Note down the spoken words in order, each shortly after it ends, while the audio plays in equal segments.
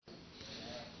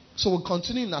So we're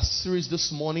continuing our series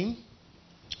this morning.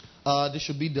 This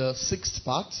should be the 6th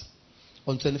part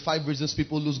on 25 reasons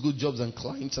people lose good jobs and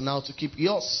clients and how to keep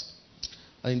yours.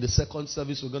 And in the second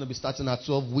service, we're going to be starting our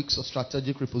 12 weeks of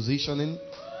strategic repositioning.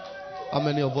 How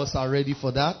many of us are ready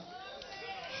for that?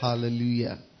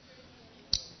 Hallelujah.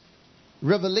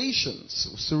 Revelations.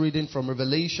 We're still reading from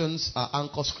Revelations. Our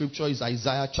anchor scripture is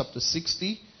Isaiah chapter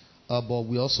 60. But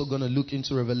we're also going to look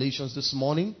into Revelations this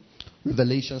morning.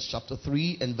 Revelations chapter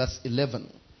 3 and verse 11.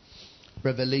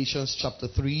 Revelations chapter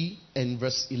 3 and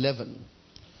verse 11.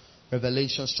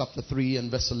 Revelations chapter 3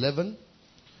 and verse 11.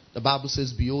 The Bible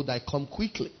says, "Behold, I come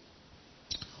quickly.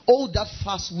 Hold that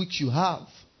fast which you have,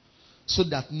 so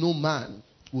that no man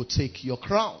will take your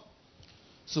crown."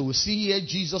 So we see here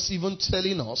Jesus even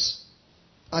telling us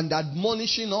and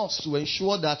admonishing us to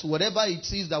ensure that whatever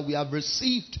it is that we have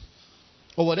received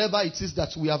or whatever it is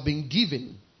that we have been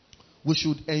given, we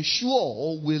should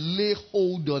ensure we lay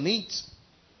hold on it.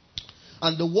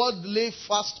 And the word lay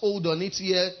fast hold on it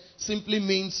here simply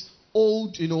means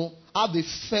hold, have a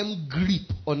firm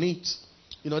grip on it.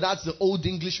 That's the old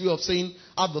English way of saying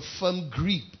have a firm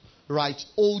grip, right?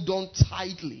 Hold on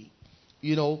tightly,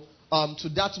 to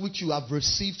that which you have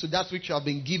received, to that which you have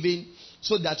been given,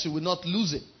 so that you will not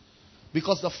lose it.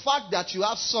 Because the fact that you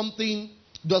have something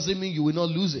doesn't mean you will not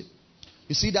lose it.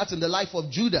 You see that in the life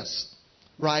of Judas.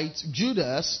 Right?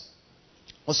 Judas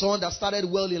was someone that started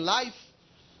well in life.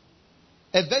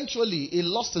 Eventually, he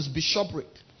lost his bishopric.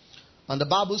 And the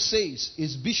Bible says,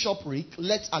 his bishopric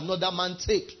let another man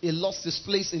take. He lost his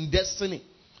place in destiny.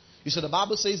 You see, the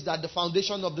Bible says that the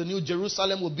foundation of the New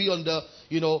Jerusalem will be on the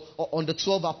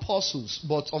 12 apostles.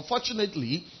 But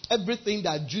unfortunately, everything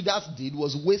that Judas did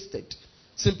was wasted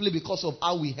simply because of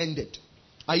how he ended.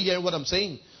 Are you hearing what I'm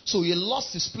saying? So he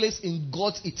lost his place in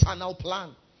God's eternal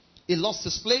plan. He lost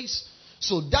his place.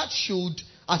 So that should,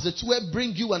 as it were,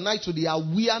 bring you and I to the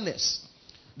awareness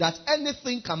that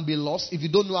anything can be lost if you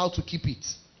don't know how to keep it.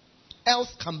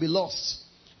 Health can be lost.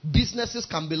 Businesses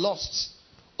can be lost.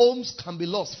 Homes can be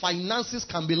lost. Finances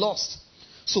can be lost.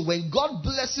 So when God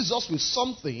blesses us with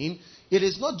something, it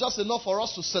is not just enough for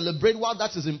us to celebrate while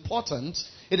that is important.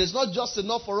 It is not just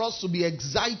enough for us to be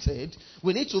excited.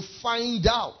 We need to find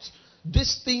out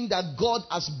this thing that God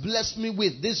has blessed me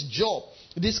with, this job,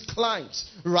 this client,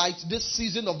 right, this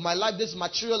season of my life, this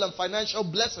material and financial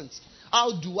blessings.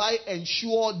 How do I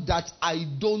ensure that I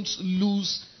don't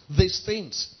lose these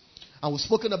things? And we've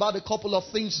spoken about a couple of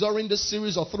things during this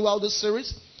series or throughout this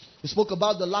series. We spoke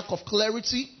about the lack of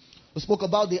clarity. We spoke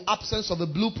about the absence of a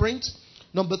blueprint.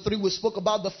 Number 3, we spoke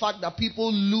about the fact that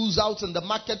people lose out in the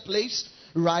marketplace,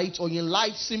 right, or in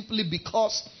life simply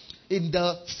because in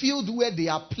the field where they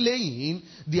are playing,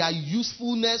 their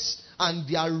usefulness and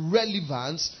their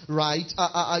relevance, right,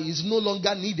 is no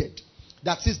longer needed.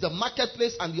 That is, the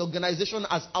marketplace and the organization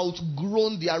has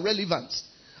outgrown their relevance.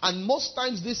 And most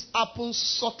times this happens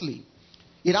subtly.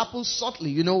 It happens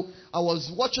subtly. I was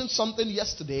watching something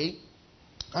yesterday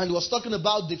and it was talking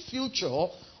about the future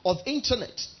of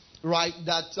internet, right,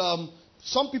 that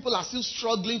some people are still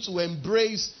struggling to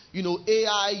embrace,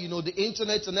 AI, the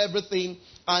internet and everything.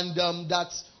 And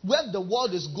that where the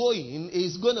world is going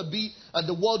to be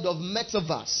the world of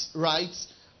metaverse, right?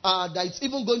 That it's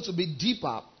even going to be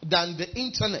deeper than the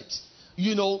internet,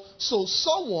 So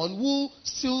someone who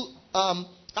still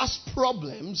has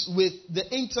problems with the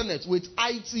internet, with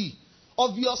IT,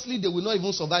 obviously they will not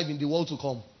even survive in the world to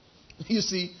come. You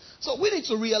see? So we need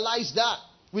to realize that.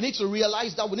 We need to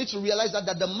realize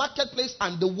that the marketplace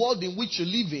and the world in which you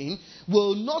live in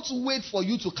will not wait for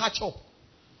you to catch up.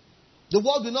 The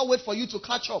world will not wait for you to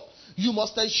catch up. You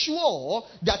must ensure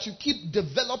that you keep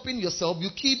developing yourself. You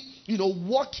keep,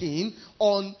 working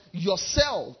on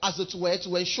yourself, as it were,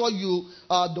 to ensure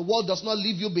the world does not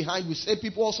leave you behind. We say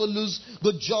people also lose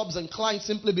good jobs and clients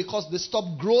simply because they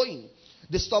stop growing.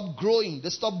 They stop growing.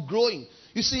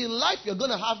 You see, in life, you're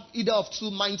going to have either of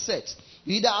two mindsets.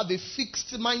 You either have a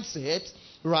fixed mindset,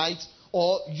 right?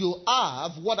 Or you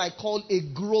have what I call a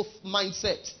growth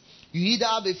mindset. You either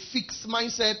have a fixed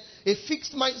mindset. A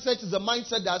fixed mindset is a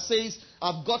mindset that says,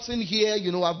 I've gotten here,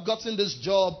 I've gotten this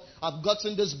job, I've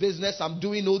gotten this business, I'm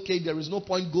doing okay, there is no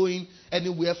point going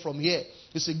anywhere from here.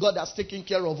 You see, God has taken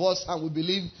care of us and we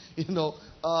believe,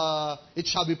 it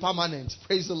shall be permanent.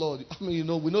 Praise the Lord. we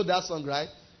know that song, right?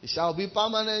 It shall be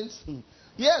permanent.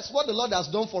 Yes, what the Lord has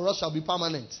done for us shall be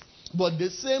permanent. But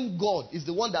the same God is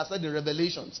the one that said in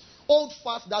Revelations, hold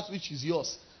fast that which is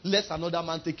yours, lest another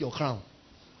man take your crown.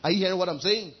 Are you hearing what I'm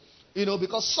saying?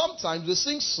 Because sometimes we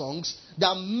sing songs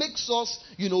that makes us,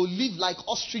 live like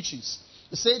ostriches.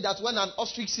 They say that when an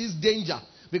ostrich sees danger,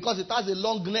 because it has a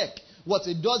long neck, what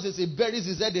it does is it buries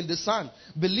his head in the sand,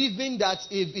 believing that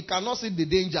if it cannot see the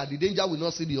danger will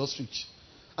not see the ostrich.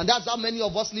 And that's how many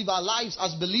of us live our lives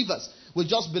as believers. We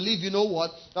just believe, you know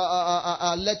what,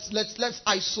 let's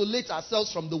isolate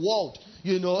ourselves from the world,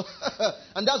 you know.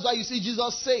 And that's why you see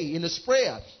Jesus say in his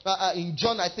prayer, in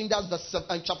John, I think that's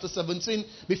chapter 17,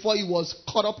 before he was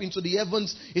caught up into the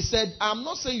heavens, he said, I'm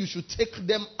not saying you should take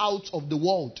them out of the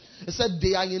world. He said,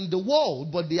 they are in the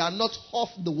world, but they are not of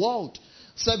the world.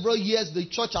 Several years the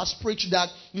church has preached that,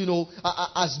 you know,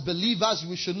 as believers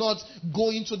we should not go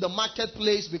into the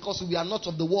marketplace because we are not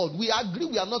of the world. We agree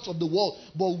we are not of the world,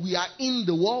 but we are in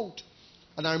the world.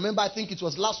 And I remember, I think it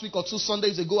was last week or 2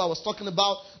 Sundays ago, I was talking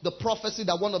about the prophecy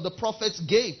that one of the prophets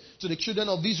gave to the children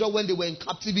of Israel when they were in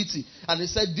captivity. And he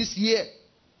said, this year,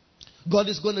 God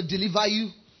is going to deliver you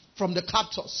from the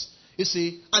captors. You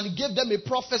see, and he gave them a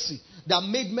prophecy that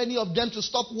made many of them to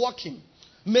stop working,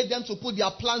 made them to put their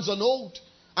plans on hold.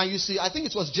 And you see, I think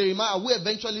it was Jeremiah who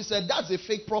eventually said, that's a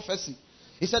fake prophecy.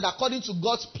 He said, according to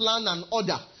God's plan and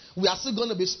order, we are still going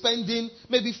to be spending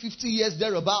maybe 50 years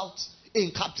thereabouts in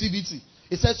captivity.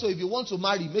 He said, so if you want to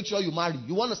marry, make sure you marry.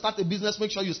 You want to start a business,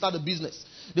 make sure you start a business.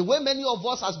 The way many of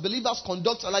us as believers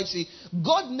conduct our lives, see,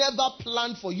 God never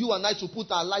planned for you and I to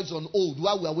put our lives on hold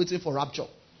while we are waiting for rapture.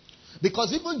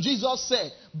 Because even Jesus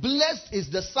said, blessed is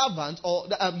the servant,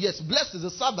 blessed is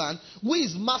the servant who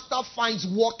his master finds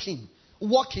working,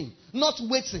 not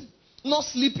waiting, not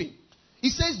sleeping. He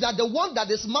says that the one that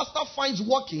his master finds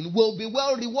working will be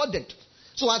well rewarded.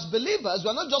 So as believers, we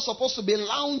are not just supposed to be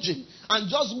lounging and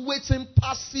just waiting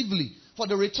passively for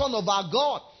the return of our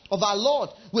God, of our Lord.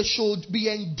 We should be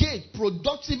engaged,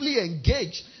 productively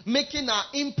engaged, making our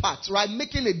impact, right?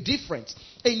 Making a difference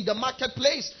in the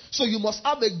marketplace. So you must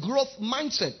have a growth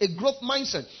mindset,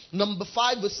 Number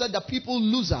 5, we said that people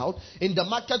lose out in the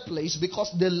marketplace because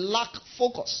they lack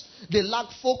focus. They don't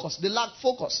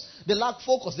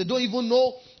even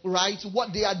know, right,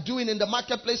 what they are doing in the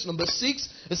marketplace. Number 6,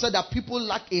 it said that people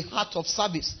lack a heart of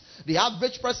service. The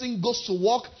average person goes to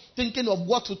work thinking of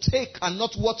what to take and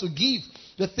not what to give.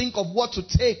 They think of what to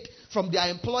take from their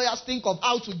employers, think of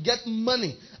how to get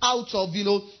money out of,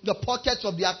 the pockets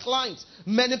of their clients.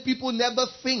 Many people never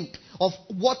think of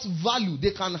what value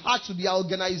they can add to their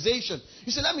organization.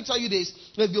 You see, let me tell you this.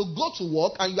 If you go to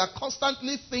work and you are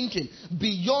constantly thinking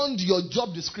beyond your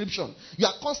job description, you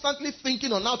are constantly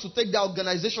thinking on how to take the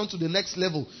organization to the next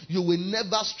level, you will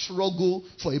never struggle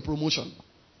for a promotion.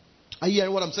 Are you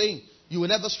hearing what I'm saying? You will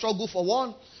never struggle for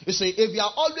one. You see, if you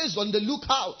are always on the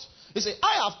lookout, you say,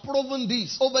 I have proven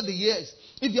this over the years.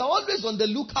 If you're always on the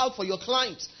lookout for your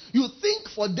clients, you think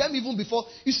for them even before,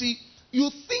 you see, you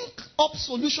think up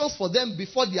solutions for them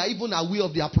before they are even aware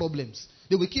of their problems.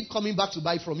 They will keep coming back to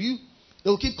buy from you. They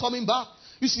will keep coming back.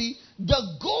 You see,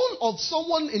 the goal of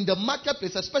someone in the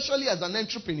marketplace, especially as an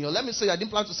entrepreneur, let me say, I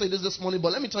didn't plan to say this morning,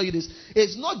 but let me tell you this,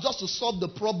 is not just to solve the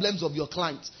problems of your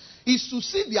clients. Is to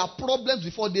see their problems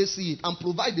before they see it and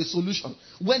provide the solution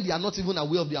when they are not even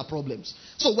aware of their problems.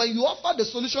 So when you offer the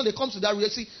solution, they come to that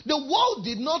reality. The world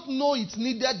did not know it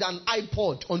needed an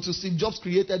iPod until Steve Jobs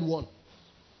created one.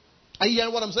 Are you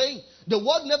hearing what I'm saying? The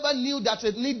world never knew that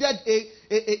it needed a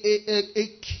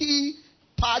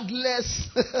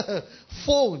keypadless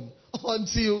phone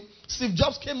until Steve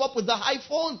Jobs came up with the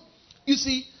iPhone. You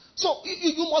see, so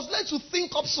you must learn to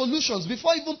think up solutions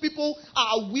before even people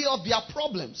are aware of their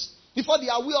problems. Before they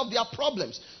are aware of their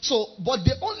problems. So, but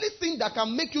the only thing that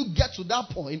can make you get to that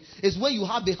point is when you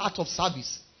have a heart of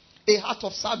service. A heart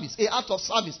of service. You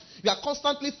are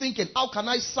constantly thinking, how can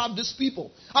I serve these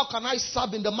people? How can I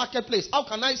serve in the marketplace? How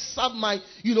can I serve my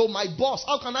boss?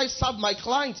 How can I serve my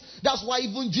clients? That's why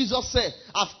even Jesus said,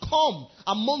 I've come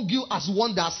among you as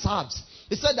one that serves.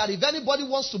 He said that if anybody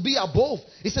wants to be above,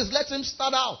 he says, let him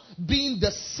start out being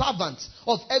the servant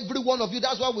of every one of you.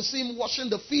 That's why we see him washing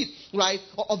the feet, right,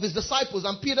 of his disciples.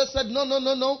 And Peter said, no,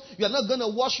 you're not going to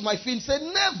wash my feet. He said,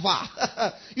 never.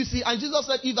 You see, and Jesus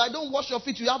said, if I don't wash your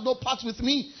feet, you have no part with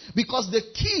me. Because the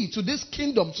key to this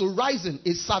kingdom, to rising,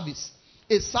 is service.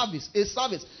 Is service.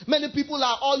 Many people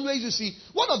are always, you see,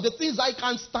 one of the things I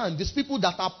can't stand is people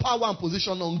that are power and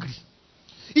position hungry.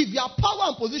 If you are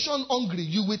power and position hungry,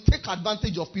 you will take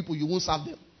advantage of people, you won't serve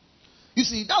them. You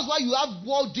see, that's why you have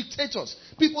world dictators.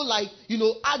 People like,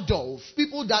 Adolf.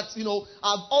 People that,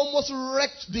 have almost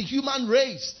wrecked the human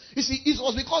race. You see, it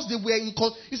was because they were you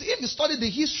see, if you study the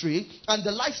history and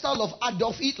the lifestyle of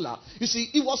Adolf Hitler, you see,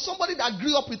 he was somebody that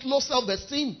grew up with low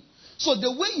self-esteem. So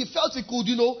the way he felt he could,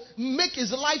 make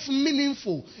his life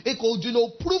meaningful, he could,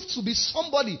 prove to be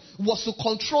somebody, was to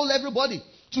control everybody,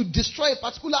 to destroy a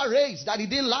particular race that he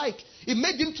didn't like. It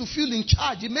made him to feel in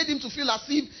charge. It made him to feel as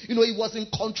if, he was in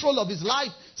control of his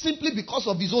life. simply because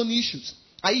of his own issues.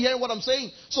 Are you hearing what I'm saying?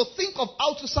 So think of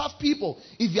how to serve people.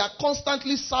 If you are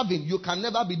constantly serving, you can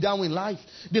never be down in life.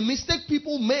 The mistake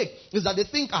people make is that they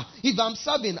think, if I'm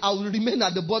serving, I will remain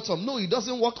at the bottom. No, it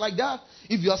doesn't work like that.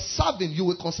 If you are serving, you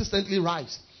will consistently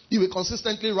rise. You will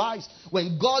consistently rise.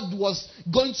 When God was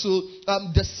going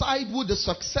to decide who the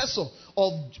successor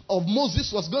of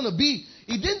Moses was going to be,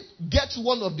 he didn't get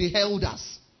one of the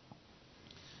elders.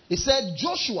 He said,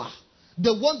 Joshua,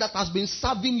 the one that has been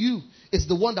serving you, is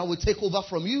the one that will take over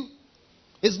from you.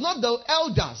 It's not the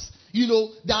elders,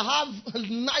 that have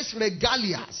nice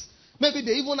regalias. Maybe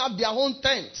they even have their own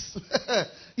tents,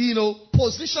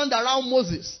 positioned around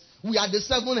Moses. We are the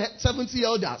 70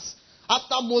 elders.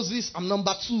 After Moses, I'm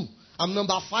number 2. I'm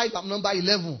number 5. I'm number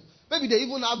 11. Maybe they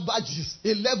even have badges,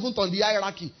 11th on the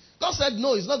hierarchy. God said,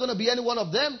 no, it's not going to be any one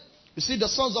of them. You see, the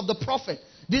sons of the prophet,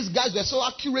 these guys were so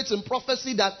accurate in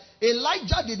prophecy that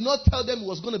Elijah did not tell them he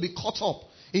was going to be caught up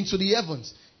into the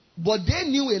heavens. But they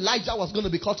knew Elijah was going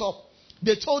to be caught up.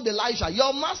 They told Elijah,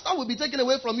 your master will be taken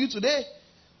away from you today.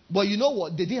 But you know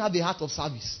what? They didn't have a heart of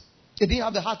service. They didn't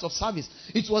have a heart of service.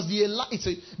 It was the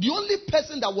only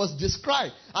person that was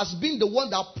described as being the one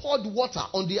that poured water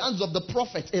on the hands of the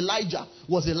prophet Elijah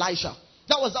was Elisha.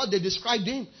 That was how they described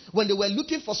him. When they were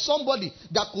looking for somebody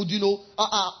that could,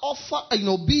 offer,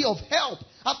 be of help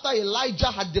after Elijah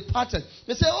had departed.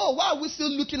 They say, oh, why are we still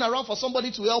looking around for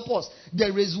somebody to help us?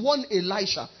 There is one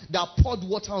Elisha that poured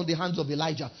water on the hands of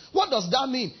Elijah. What does that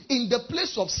mean? In the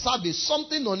place of service,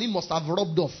 something on him must have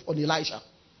rubbed off on Elisha.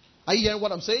 Are you hearing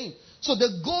what I'm saying? So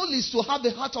the goal is to have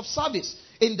a heart of service.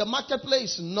 In the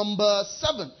marketplace, number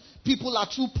 7. People are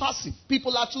too passive.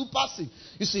 People are too passive.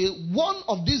 You see, one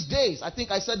of these days, I think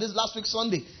I said this last week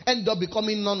Sunday, end up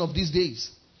becoming none of these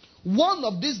days. One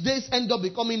of these days end up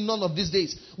becoming none of these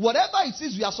days. Whatever it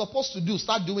is we are supposed to do,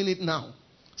 start doing it now.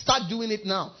 Start doing it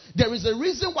now. There is a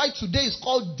reason why today is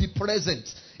called the present.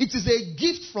 It is a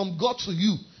gift from God to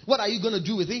you. What are you going to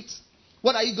do with it?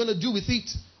 What are you going to do with it?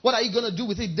 What are you going to do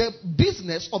with it? The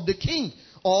business of the king,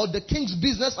 or the king's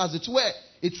business as it were,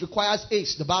 it requires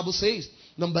haste. The Bible says.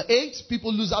 Number 8,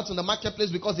 people lose out in the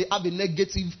marketplace because they have a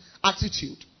negative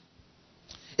attitude.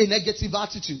 A negative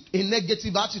attitude. A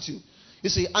negative attitude. You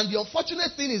see, and the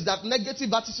unfortunate thing is that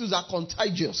negative attitudes are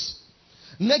contagious.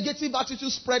 Negative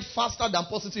attitudes spread faster than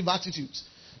positive attitudes.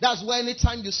 That's why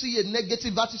anytime you see a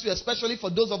negative attitude, especially for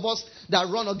those of us that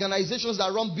run organizations,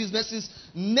 that run businesses,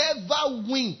 never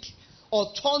wink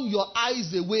or turn your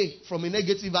eyes away from a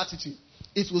negative attitude.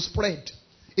 It will spread.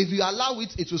 If you allow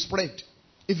it, it will spread.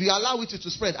 If you allow it, it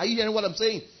will spread. Are you hearing what I'm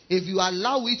saying? If you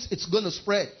allow it, it's going to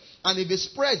spread. And if it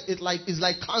spreads, it's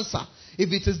like cancer.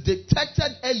 If it is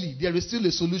detected early, there is still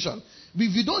a solution.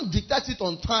 If you don't detect it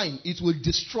on time, it will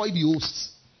destroy the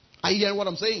hosts. Are you hearing what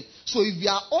I'm saying? So if you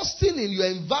are hosting in your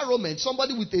environment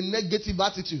somebody with a negative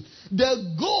attitude,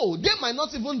 the goal, they might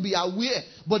not even be aware,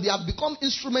 but they have become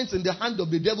instruments in the hand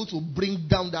of the devil to bring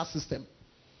down that system.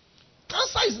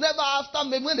 Cancer is never after,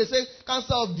 when they say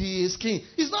cancer of the skin,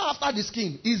 it's not after the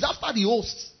skin. It's after the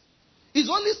host. It's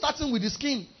only starting with the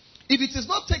skin. If it is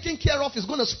not taken care of, it's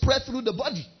going to spread through the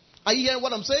body. Are you hearing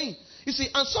what I'm saying? You see,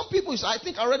 and some people, I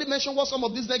think I already mentioned what some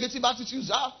of these negative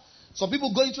attitudes are. Some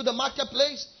people go into the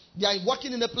marketplace, they are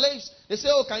working in a place, they say,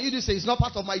 oh, can you do this? It's not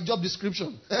part of my job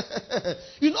description.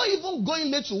 Even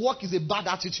going late to work is a bad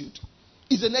attitude.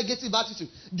 Is a negative attitude.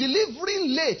 Delivering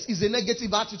late is a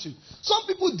negative attitude. Some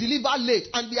people deliver late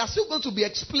and they are still going to be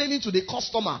explaining to the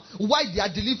customer why they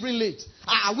are delivering late.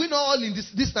 Are we not all in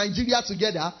this Nigeria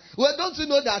together? Well, don't you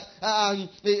know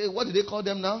that, what do they call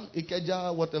them now?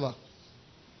 Ikeja, whatever.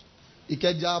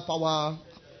 Ikeja power.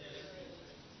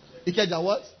 Ikeja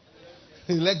what?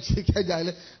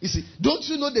 Ikeja. You see, don't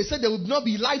you know they said they would not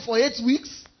be live for 8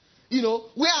 weeks?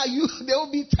 Where are you? They will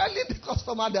be telling the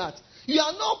customer that. You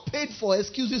are not paid for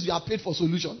excuses, you are paid for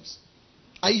solutions.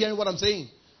 Are you hearing what I'm saying?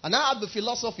 And I have the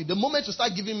philosophy, the moment you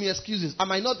start giving me excuses, I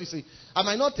will not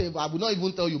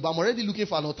even tell you, but I'm already looking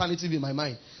for an alternative in my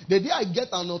mind. The day I get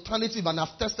an alternative and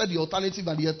I've tested the alternative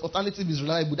and the alternative is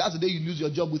reliable, that's the day you lose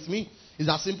your job with me. It's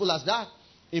as simple as that.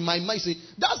 In my mind,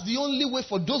 that's the only way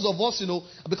for those of us,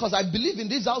 because I believe in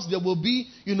this house there will be,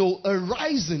 a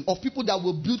rising of people that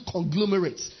will build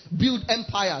conglomerates, build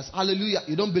empires. Hallelujah.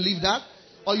 You don't believe that?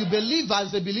 Or you believe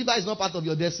as a believer is not part of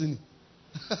your destiny.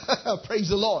 Praise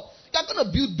the Lord. You're going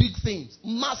to build big things,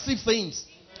 massive things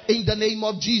in the name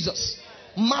of Jesus.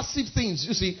 Massive things.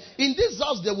 You see, in this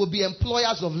house there will be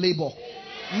employers of labor.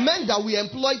 Men that we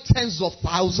employ tens of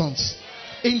thousands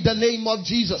in the name of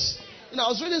Jesus. I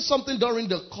was reading something during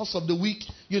the course of the week,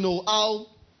 how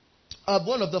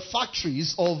one of the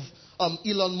factories of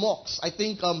Elon Musk. I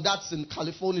think that's in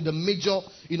California, the major,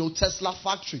 Tesla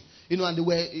factory. And they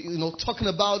were, talking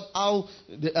about how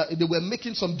they were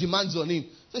making some demands on him.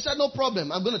 So he said, no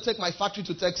problem. I'm going to take my factory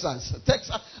to Texas.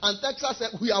 Texas said,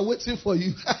 we are waiting for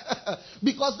you.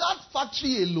 Because that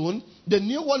factory alone, the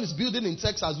new one is building in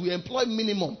Texas, we employ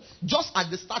minimum, just at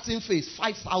the starting phase,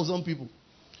 5,000 people.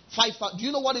 5,000. Do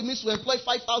you know what it means to employ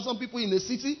 5,000 people in a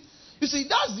city? You see,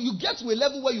 you get to a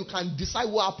level where you can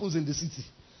decide what happens in the city.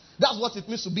 That's what it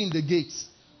means to be in the gates.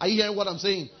 Are you hearing what I'm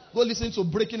saying? Go listen to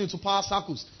Breaking Into Power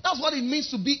Circles. That's what it means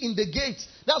to be in the gates.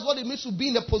 That's what it means to be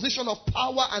in a position of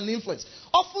power and influence.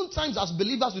 Oftentimes, as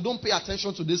believers, we don't pay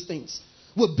attention to these things.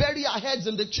 We bury our heads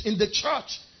in the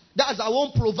church. That's our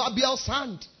own proverbial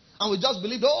sand. And we just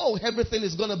believe, everything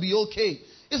is going to be okay.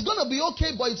 It's going to be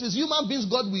okay, but it is human beings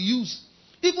God will use.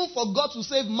 Even for God to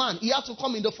save man, he had to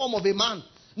come in the form of a man.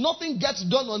 Nothing gets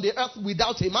done on the earth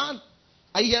without a man.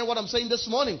 Are you hearing what I'm saying this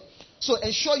morning? So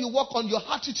ensure you work on your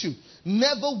attitude.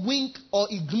 Never wink or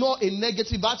ignore a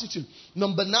negative attitude.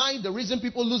 Number 9, the reason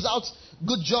people lose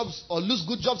good jobs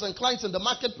and clients in the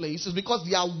marketplace is because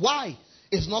their why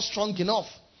is not strong enough.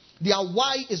 Their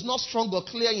why is not strong or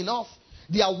clear enough.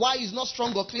 Their why is not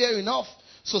strong or clear enough.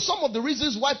 So some of the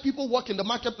reasons why people work in the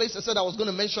marketplace, I said I was going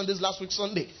to mention this last week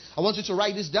Sunday. I want you to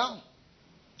write this down.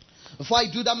 Before I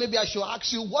do that, maybe I should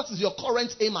ask you, what is your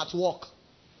current aim at work?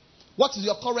 What is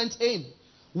your current aim?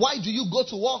 Why do you go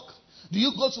to work? Do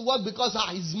you go to work because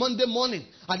it's Monday morning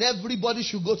and everybody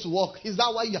should go to work? Is that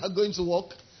why you are going to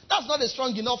work? That's not a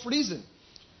strong enough reason.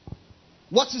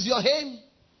 What is your aim?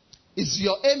 Is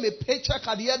your aim a paycheck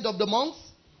at the end of the month?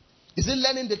 Is it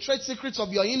learning the trade secrets of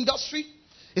your industry?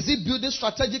 Is it building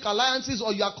strategic alliances,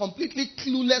 or you are completely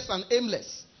clueless and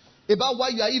aimless about why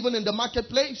you are even in the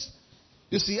marketplace?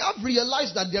 You see, I've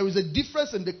realized that there is a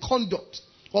difference in the conduct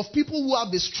of people who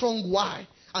have a strong why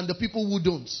and the people who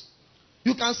don't.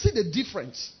 You can see the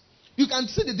difference. You can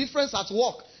see the difference at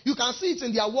work. You can see it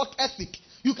in their work ethic.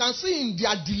 You can see it in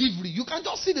their delivery. You can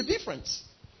just see the difference.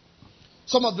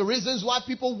 Some of the reasons why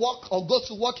people work or go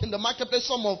to work in the marketplace,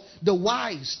 some of the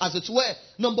whys, as it were.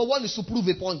 Number 1 is to prove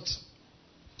a point.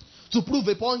 To prove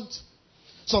a point.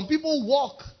 Some people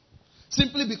work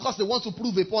simply because they want to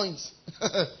prove a point.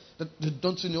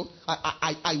 Don't you know?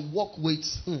 I work with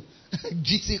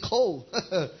GT Cole,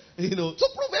 to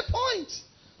prove a point.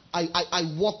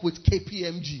 I work with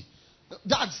KPMG.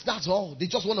 That's all. They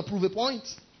just want to prove a point.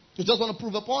 You just want to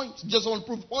prove a point. You just want to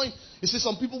prove a point. You see,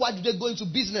 some people, why do they go into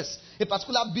business? A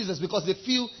particular business, because they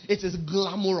feel it is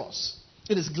glamorous.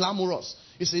 It is glamorous.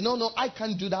 You say, no, I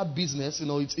can't do that business.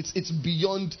 It's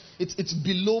beyond, it's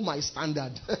below my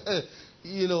standard.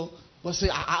 But say,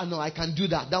 no, I can do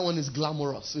that. That one is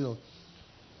glamorous.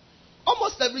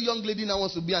 Almost every young lady now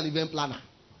wants to be an event planner.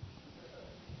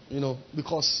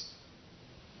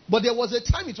 But there was a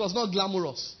time it was not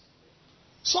glamorous.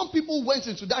 Some people went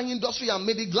into that industry and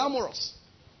made it glamorous.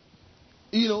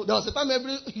 There was a time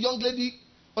every young lady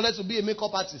wanted to be a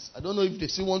makeup artist. I don't know if they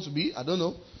still want to be. I don't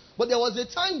know. But there was a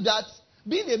time that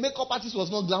being a makeup artist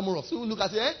was not glamorous. People look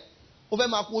at it, over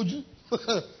Makoju.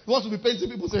 You want to be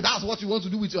painting people, say that's what you want to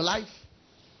do with your life.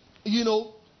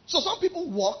 So some people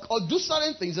work or do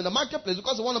certain things in the marketplace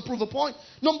because they want to prove a point.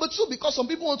 Number 2, because some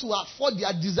people want to afford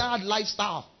their desired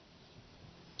lifestyle.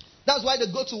 That's why they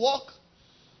go to work.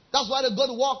 That's why they go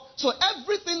to work. So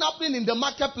everything happening in the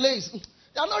marketplace,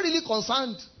 they are not really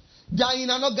concerned. They are in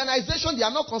an organization. They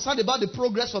are not concerned about the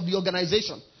progress of the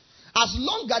organization. As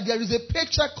long as there is a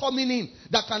paycheck coming in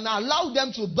that can allow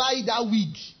them to buy that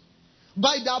wig,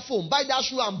 buy that phone, buy that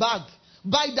shoe and bag,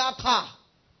 buy that car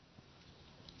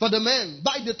for the men,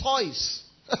 buy the toys.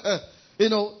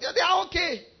 They are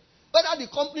okay. Whether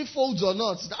the company folds or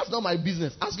not, that's not my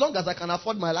business. As long as I can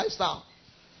afford my lifestyle.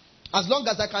 As long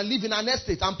as I can live in an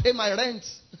estate and pay my rent.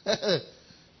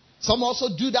 Some also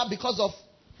do that because of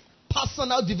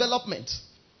personal development.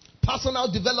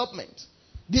 Personal development.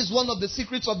 This is one of the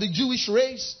secrets of the Jewish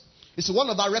race. It's one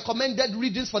of our recommended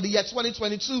readings for the year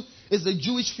 2022 is the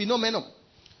Jewish phenomenon.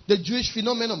 The Jewish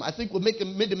phenomenon. I think we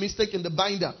made a mistake in the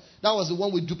binder. That was the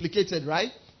one we duplicated,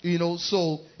 right?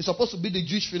 So it's supposed to be the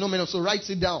Jewish phenomenon. So write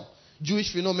it down.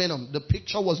 Jewish phenomenon. The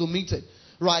picture was omitted.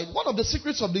 Right? One of the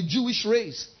secrets of the Jewish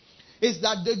race is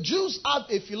that the Jews have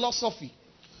a philosophy.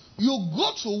 You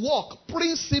go to work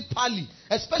principally,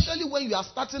 especially when you are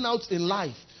starting out in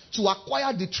life, to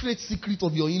acquire the trade secret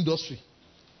of your industry.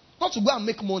 Not to go and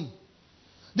make money.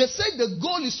 They say the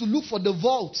goal is to look for the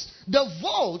vault. The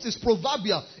vault is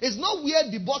proverbial. It's not where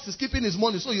the boss is keeping his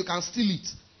money so you can steal it.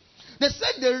 They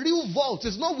said the real vault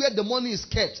is not where the money is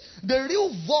kept. The real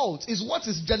vault is what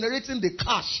is generating the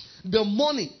cash, the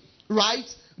money, right?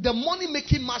 the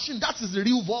money-making machine. That is the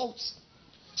real vault.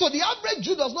 So the average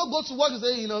Jew does not go to work and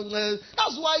say,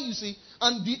 that's why you see.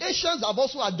 And the Asians have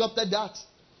also adopted that.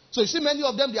 So you see many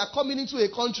of them, they are coming into a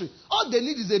country. All they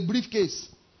need is a briefcase.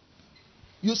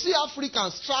 You see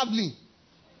Africans traveling.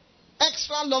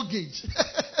 Extra luggage.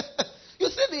 You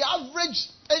see the average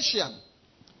Asian.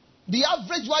 The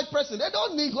average white person. They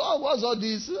don't need, what's all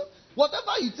this?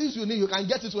 Whatever it is you need, you can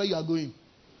get it where you are going.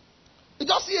 You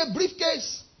just see a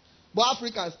briefcase. But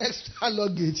Africans, extra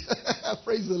luggage.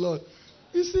 Praise the Lord.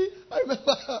 You see, I remember,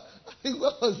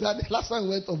 what was that? The last time we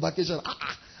went on vacation,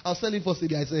 I was telling for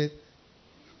City, I said,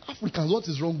 Africans, what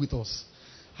is wrong with us?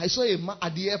 I saw a man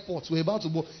at the airport, we were about to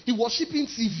go. He was shipping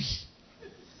TV.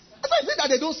 I said that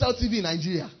they don't sell TV in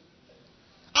Nigeria.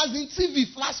 As in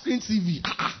TV, flat screen TV.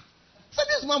 So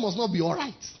this man must not be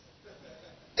alright.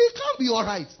 It can't be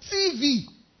alright. TV.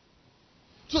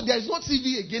 So there is no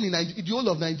TV again in Nigeria, the whole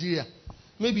of Nigeria.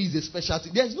 Maybe it's a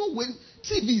specialty. There is no way.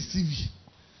 TV is TV.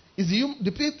 Is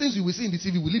the things you will see in the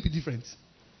TV, will it be different?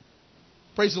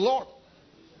 Praise the Lord.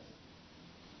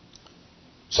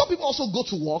 Some people also go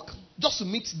to work just to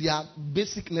meet their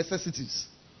basic necessities.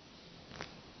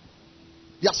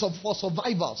 They are for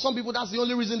survival. Some people, that's the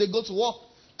only reason they go to work.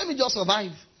 Let me just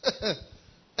survive.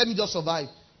 Let me just survive.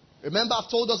 Remember,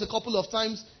 I've told us a couple of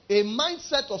times, a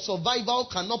mindset of survival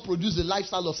cannot produce a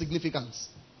lifestyle of significance.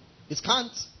 It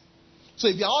can't. So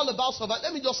if you're all about survival,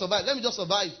 let me just survive. Let me just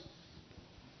survive.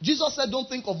 Jesus said, don't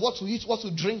think of what to eat, what to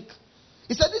drink.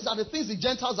 He said, these are the things the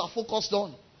Gentiles are focused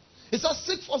on. He says,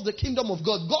 seek first the kingdom of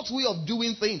God, God's way of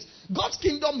doing things. God's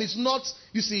kingdom is not,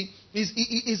 you see,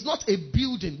 is not a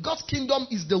building. God's kingdom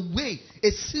is the way,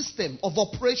 a system of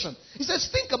operation. He says,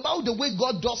 think about the way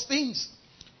God does things.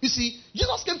 You see,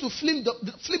 Jesus came to flip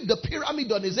the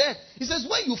pyramid on his head. He says,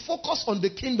 when you focus on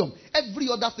the kingdom, every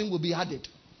other thing will be added.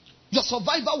 Your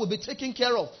survival will be taken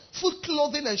care of. Food,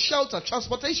 clothing, and shelter,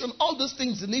 transportation, all those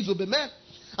things, the needs will be met.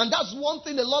 And that's one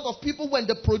thing a lot of people, when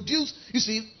they produce, you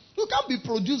see, you can't be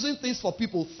producing things for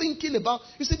people, thinking about,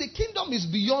 you see, the kingdom is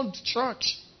beyond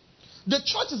church. The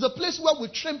church is a place where we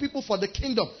train people for the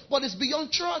kingdom, but it's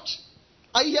beyond church.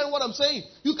 Are you hearing what I'm saying?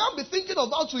 You can't be thinking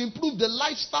of how to improve the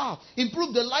lifestyle,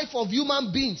 improve the life of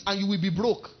human beings, and you will be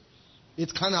broke.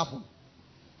 It can happen.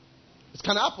 It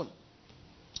can happen.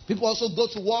 People also go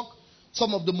to work.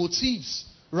 Some of the motives,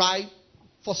 right,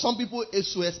 for some people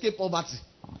is to escape poverty.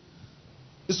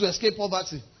 It's to escape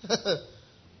poverty.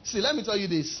 See, let me tell you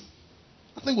this.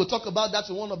 I think we'll talk about that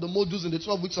in one of the modules in the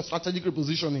 12 weeks of strategic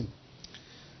repositioning.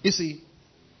 You see,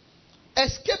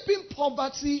 escaping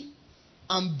poverty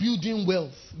and building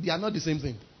wealth, they are not the same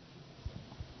thing.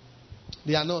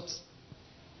 They are not.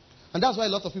 And that's why a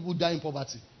lot of people die in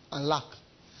poverty and lack.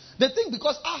 They think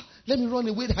because, let me run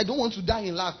away, I don't want to die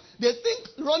in lack. They think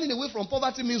running away from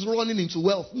poverty means running into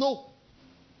wealth. No.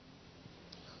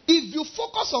 If you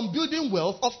focus on building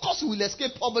wealth, of course you will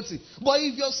escape poverty. But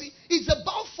if you see, it's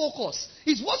about focus.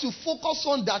 It's what you focus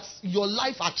on that your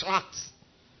life attracts.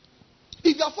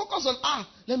 If you are focused on,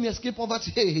 let me escape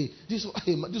poverty. This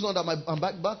one that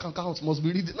my bank account must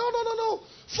be reading. No.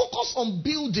 Focus on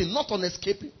building, not on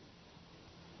escaping.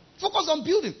 Focus on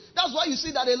building. That's why you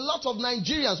see that a lot of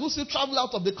Nigerians who still travel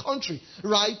out of the country,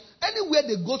 right? Anywhere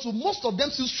they go to, most of them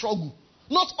still struggle.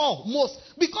 Not all, most.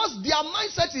 Because their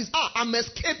mindset is, I'm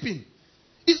escaping.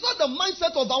 It's not the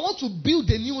mindset of, I want to build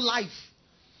a new life.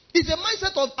 It's a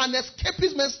mindset of an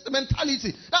escapist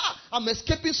mentality. I'm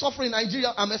escaping suffering in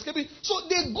Nigeria. I'm escaping. So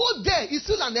they go there. It's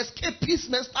still an escapist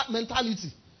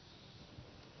mentality.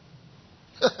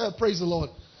 Praise the Lord.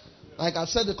 Like I've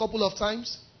said a couple of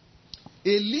times,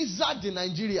 a lizard in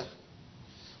Nigeria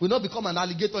will not become an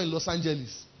alligator in Los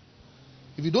Angeles.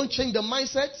 If you don't change the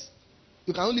mindset,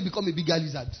 you can only become a bigger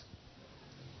lizard.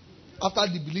 After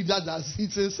the lizard has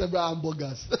eaten several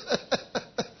hamburgers.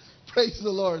 Praise the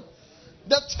Lord.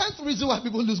 The 10th reason why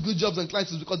people lose good jobs and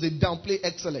clients is because they downplay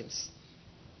excellence.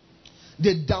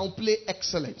 They downplay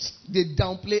excellence. They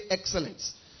downplay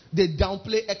excellence. They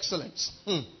downplay excellence.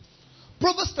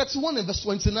 Proverbs 31 and verse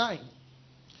 29.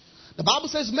 The Bible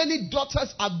says, many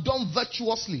daughters have done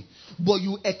virtuously, but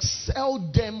you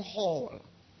excel them all.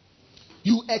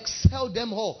 You excel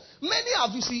them all. Many have,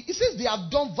 you see, it says they have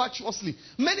done virtuously.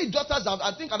 Many daughters have,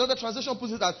 I think another translation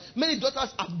puts it that many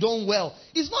daughters have done well.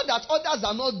 It's not that others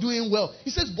are not doing well.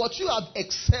 It says, but you have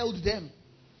excelled them.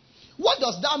 What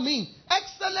does that mean?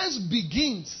 Excellence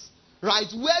begins,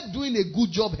 right, where doing a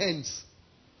good job ends.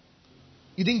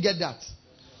 You didn't get that?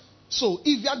 So,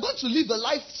 if you are going to live a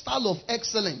lifestyle of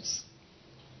excellence,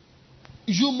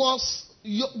 you must,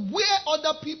 where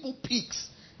other people peaks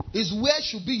is where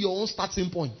should be your own starting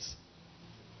point.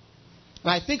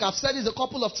 And I think I've said this a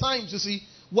couple of times, you see,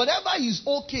 whatever is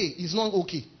okay is not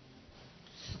okay.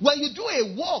 When you do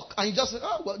a walk and you just say,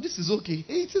 oh, well, this is okay.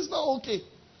 It is not okay.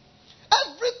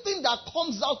 Everything that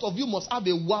comes out of you must have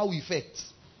a wow effect.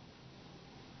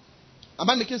 Am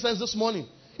I making sense this morning?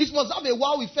 It must have a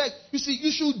wow effect. You see,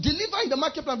 you should deliver in the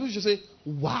marketplace. People should say,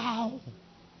 wow.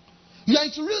 You are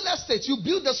into real estate. You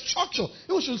build a structure.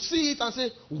 People should see it and say,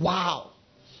 wow.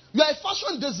 You are a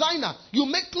fashion designer. You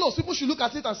make clothes. People should look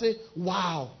at it and say,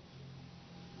 wow.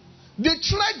 The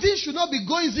trading should not be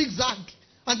going zigzag.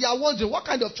 And they are wondering, what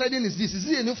kind of trading is this? Is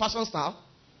it a new fashion style?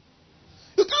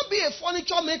 You can't be a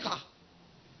furniture maker.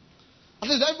 At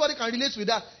least everybody can relate with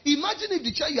that. Imagine if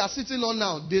the chair you are sitting on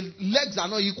now, the legs are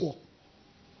not equal.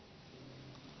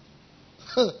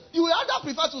 You will either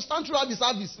prefer to stand throughout the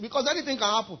service because anything can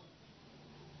happen.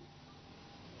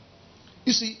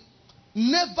 You see,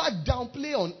 never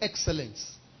downplay on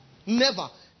excellence. Never.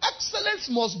 Excellence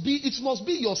must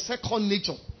be your second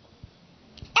nature.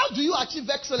 How do you achieve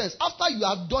excellence? After you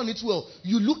have done it well,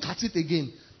 you look at it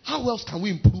again. How else can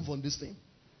we improve on this thing?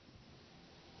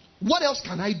 What else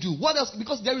can I do? What else?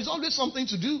 Because there is always something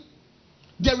to do.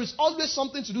 There is always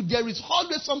something to do. There is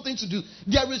always something to do.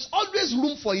 There is always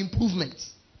room for improvement.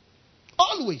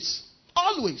 Always.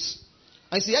 Always.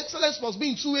 I see excellence must be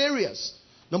in two areas.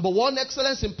 Number one,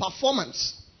 excellence in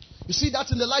performance. You see that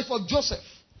in the life of Joseph.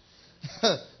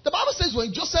 The Bible says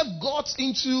when Joseph got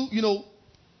into,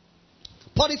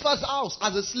 Potiphar's house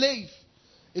as a slave,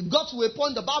 it got to a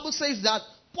point, the Bible says that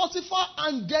Potiphar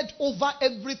handed over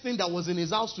everything that was in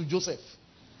his house to Joseph.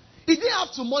 He didn't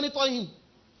have to monitor him.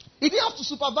 He didn't have to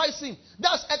supervise him.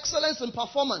 That's excellence in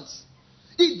performance.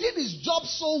 He did his job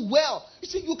so well. You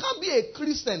see, you can't be a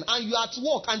Christian and you're at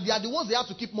work and they are the ones they have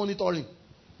to keep monitoring.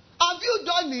 Have you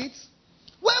done it?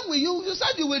 When will you? You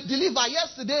said you will deliver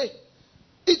yesterday.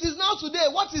 It is now today.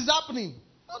 What is happening?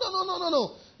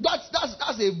 No.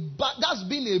 That's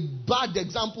been a bad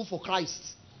example for Christ.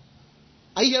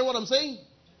 Are you hearing what I'm saying?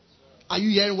 Are you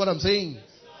hearing what I'm saying?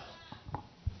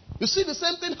 You see, the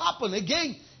same thing happened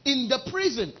again in the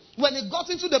prison. When he got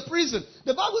into the prison,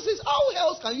 the Bible says,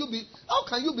 how can you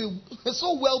be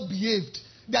so well behaved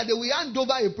that they will hand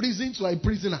over a prison to a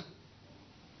prisoner?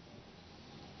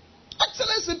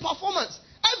 Excellence in performance.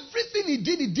 Everything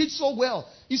he did so well.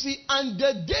 You see, and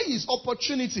the day his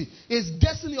opportunity, his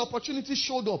destiny opportunity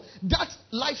showed up, that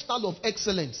lifestyle of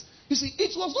excellence. You see,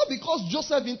 it was not because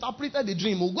Joseph interpreted the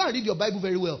dream. Go and read your Bible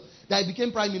very well. That he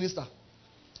became prime minister.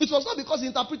 It was not because he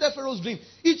interpreted Pharaoh's dream.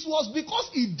 It was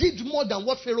because he did more than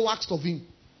what Pharaoh asked of him.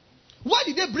 Why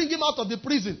did they bring him out of the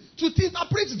prison? To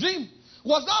interpret the dream.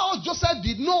 Was that all Joseph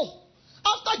did? No.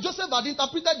 After Joseph had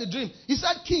interpreted the dream, he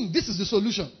said, King, this is the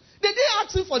solution. They didn't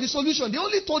ask him for the solution. They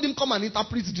only told him, come and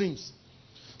interpret dreams.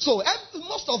 So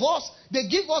most of us, they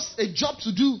give us a job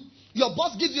to do. Your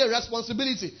boss gives you a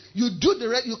responsibility. You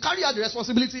carry out the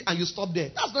responsibility and you stop there.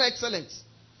 That's not excellence.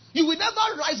 You will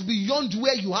never rise beyond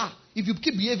where you are if you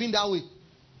keep behaving that way.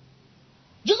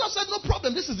 Jesus said, no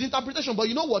problem. This is the interpretation. But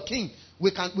you know what, King?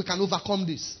 We can overcome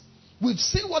this. We've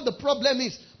seen what the problem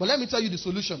is. But let me tell you the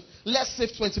solution. Let's save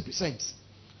 20%.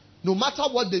 No matter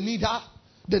what the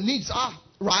needs are,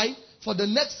 right? For the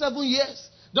next 7 years,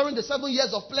 during the 7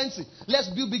 years of plenty, let's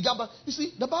build bigger. You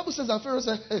see, the Bible says, and Pharaoh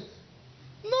said, hey,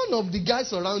 none of the guys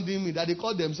surrounding me that they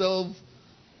call themselves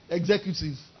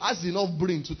executive has enough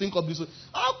brain to think of this.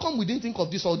 How come we didn't think of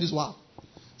this all this while?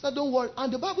 So don't worry.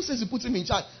 And the Bible says he put him in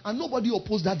charge, and nobody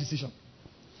opposed that decision.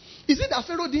 Is it that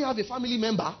Pharaoh didn't have a family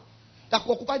member that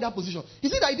could occupy that position?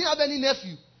 Is it that he didn't have any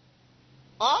nephew?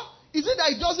 Is it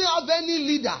that he doesn't have any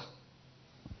leader?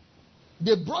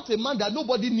 They brought a man that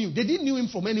nobody knew. They didn't know him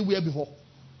from anywhere before.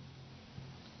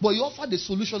 But he offered a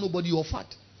solution nobody offered.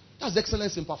 That's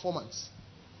excellence in performance.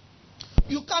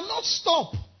 You cannot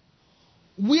stop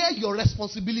where your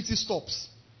responsibility stops.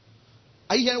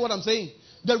 Are you hearing what I'm saying?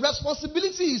 The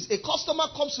responsibility is a customer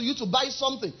comes to you to buy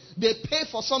something. They pay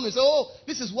for something. Say, oh,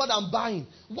 this is what I'm buying.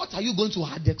 What are you going to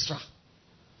add extra?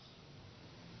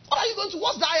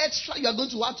 What's that extra you are going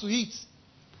to add to it?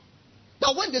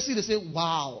 Now when they see, they say,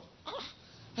 wow.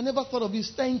 I never thought of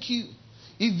this. Thank you.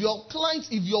 If your clients,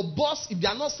 if your boss, if they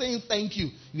are not saying thank you,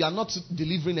 you are not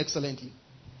delivering excellently.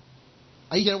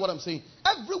 Are you hearing what I'm saying?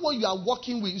 Everyone you are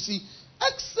working with, you see,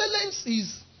 excellence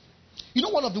is,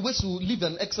 one of the ways to live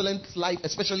an excellent life,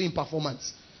 especially in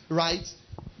performance, right?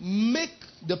 Make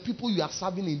the people you are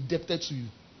serving indebted to you.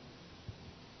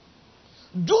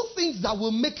 Do things that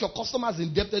will make your customers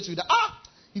indebted to you.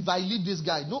 If I leave this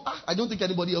guy, I don't think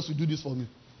anybody else will do this for me.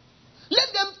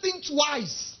 Let them think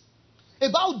twice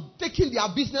about taking their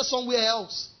business somewhere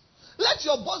else. Let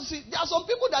your boss see. There are some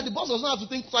people that the boss does not have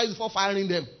to think twice before firing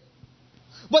them.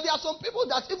 But there are some people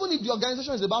that even if the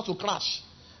organization is about to crash,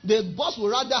 The boss will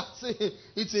rather say,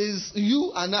 it is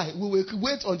you and I. We will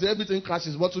wait until everything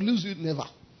crashes, but to lose you, never.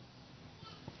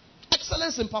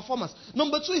 Excellence in performance.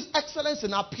 Number 2 is excellence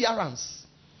in appearance.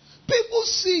 People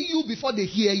see you before they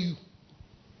hear you.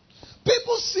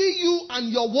 People see you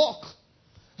and your work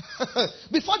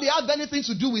before they have anything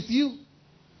to do with you.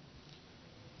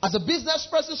 As a business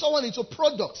person, someone into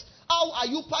products, how are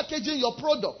you packaging your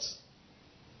products?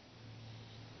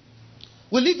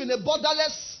 We live in a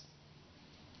borderless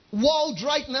world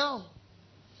right now.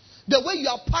 The way you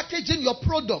are packaging your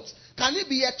products, can it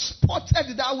be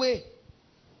exported that way?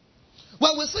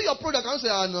 When we see your product and say,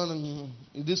 no,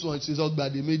 this one is out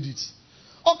bad, they made it.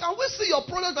 Or can we see your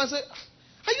product and say,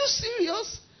 are you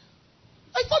serious?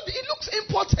 I thought it looks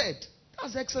imported.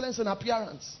 That's excellence in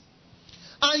appearance.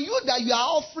 And you that you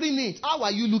are offering it, how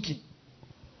are you looking?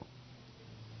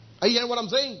 Are you hearing what I'm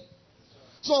saying?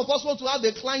 Some of us want to have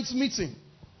a client meeting.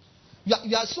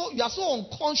 You are so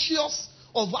unconscious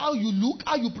of how you look,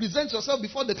 how you present yourself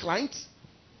before the client.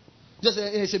 Just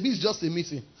it's just a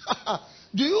meeting.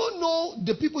 Do you know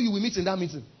the people you will meet in that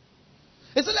meeting?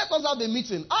 They say, let us have a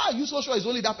meeting. You so sure it's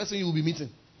only that person you will be meeting?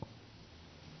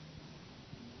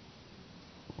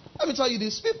 Let me tell you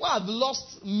this. People have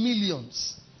lost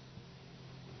millions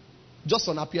just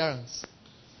on appearance.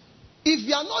 If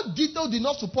you are not detailed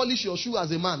enough to polish your shoe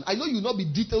as a man, I know you will not be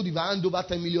detailed if I hand over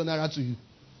 10 million naira to you.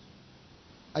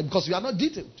 Because you are not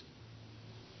detailed.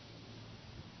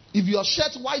 If your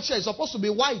white shirt is supposed to be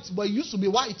white, but it used to be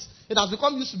white, it has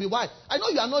become used to be white. I know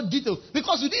you are not detailed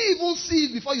because you didn't even see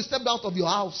it before you stepped out of your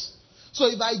house. So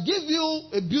if I give you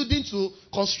a building to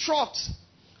construct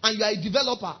and you are a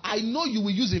developer, I know you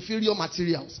will use inferior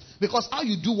materials because how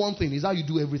you do one thing is how you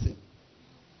do everything.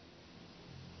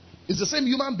 It's the same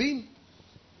human being.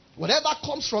 Whatever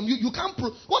comes from you, you can't.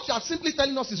 What you are simply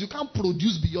telling us is you can't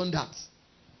produce beyond that.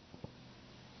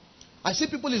 I see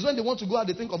people is when they want to go out,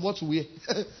 they think of what to wear.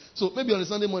 So maybe on a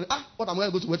Sunday morning, what am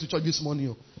I going to wear to church this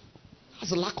morning?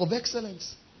 That's a lack of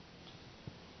excellence.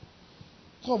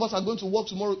 Some of us are going to work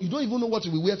tomorrow. You don't even know what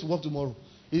you will wear to work tomorrow.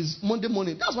 It's Monday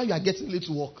morning. That's why you are getting late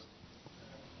to work.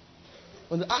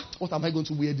 And what am I going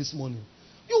to wear this morning?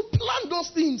 You plan those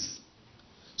things.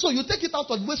 So you take it out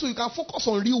of the way so you can focus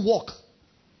on real work.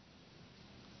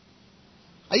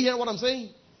 Are you hearing what I'm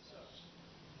saying?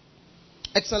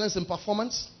 Excellence in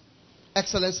performance.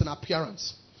 Excellence in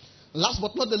appearance. Last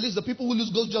but not the least, the people who lose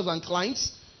good jobs and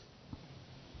clients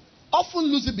often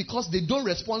lose it because they don't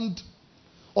respond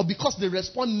or because they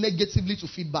respond negatively to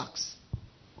feedbacks.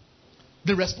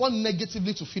 They respond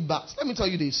negatively to feedbacks. Let me tell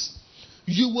you this.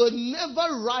 You will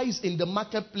never rise in the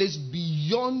marketplace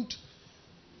beyond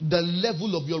the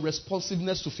level of your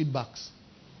responsiveness to feedbacks.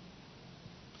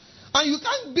 And you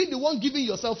can't be the one giving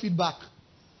yourself feedback.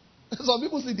 Some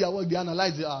people see their work, they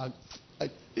analyze it.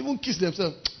 Even kiss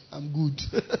themselves. I'm good.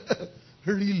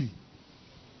 Really.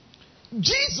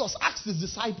 Jesus asked his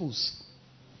disciples,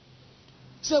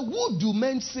 say, who do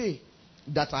men say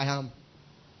that I am?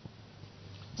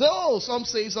 So, some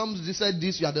say, they said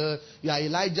this, you are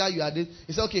Elijah, you are this.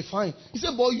 He said, okay, fine. He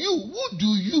said, but you, who do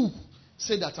you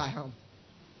say that I am?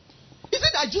 He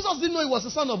said that Jesus didn't know he was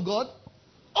the Son of God.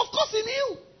 Of course he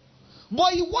knew.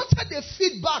 But he wanted a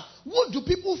feedback. What do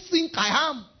people think I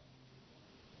am?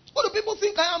 What do people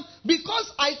think I am?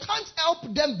 Because I can't help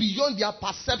them beyond their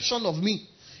perception of me.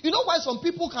 You know why some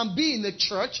people can be in a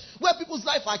church where people's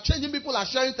lives are changing, people are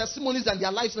sharing testimonies and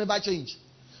their lives never change?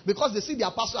 Because they see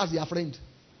their pastor as their friend.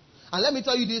 And let me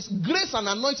tell you this, grace and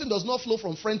anointing does not flow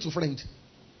from friend to friend.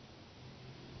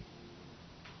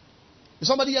 Is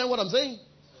somebody hearing what I'm saying?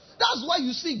 That's why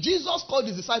you see Jesus called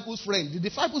his disciples friend. The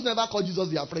disciples never called Jesus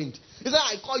their friend. He said,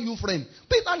 I call you friend.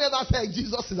 Peter never said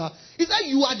Jesus is that. He said,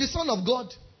 you are the Son of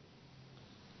God.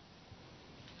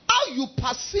 How you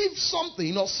perceive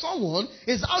something or someone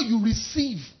is how you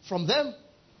receive from them.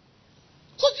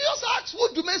 So Jesus asked, who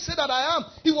do men say that I am?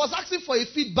 He was asking for a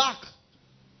feedback.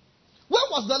 When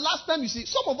was the last time you see?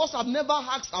 Some of us have never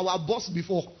asked our boss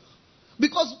before.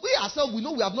 Because we ourselves, we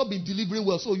know we have not been delivering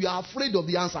well. So you are afraid of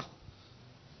the answer.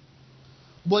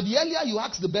 But the earlier you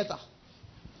ask, the better.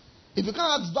 If you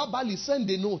can't ask verbally, send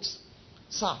a note.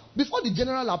 Sir, before the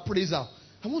general appraisal,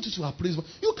 I want you to appraise.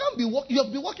 You can't be you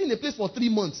have been working in a place for 3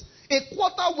 months. A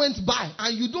quarter went by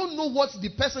and you don't know what the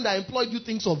person that employed you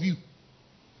thinks of you.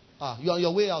 You're on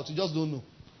your way out. You just don't know.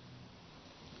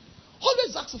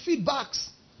 Always ask for feedbacks.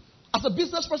 As a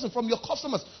business person from your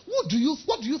customers, what do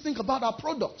you think about our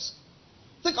products?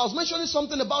 I think I was mentioning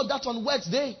something about that on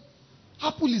Wednesday.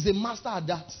 Apple is a master at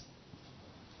that.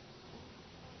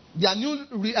 Their new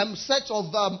set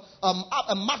of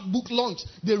a MacBook launch,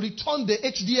 they returned the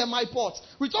HDMI ports.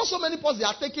 Returned so many ports they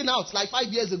are taking out like 5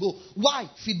 years ago. Why?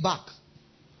 Feedback.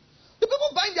 The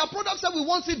people buying their products say, we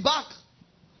want it back.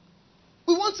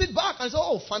 We want it back. And say,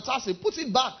 oh, fantastic. Put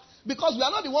it back. Because we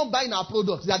are not the one buying our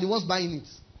products. They are the ones buying it.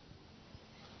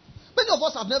 Many of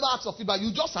us have never asked for feedback.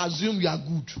 You just assume you are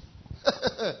good.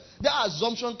 That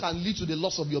assumption can lead to the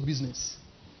loss of your business.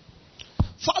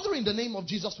 Father, in the name of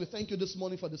Jesus, we thank you this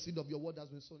morning for the seed of your word that has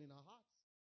been sown in our hearts.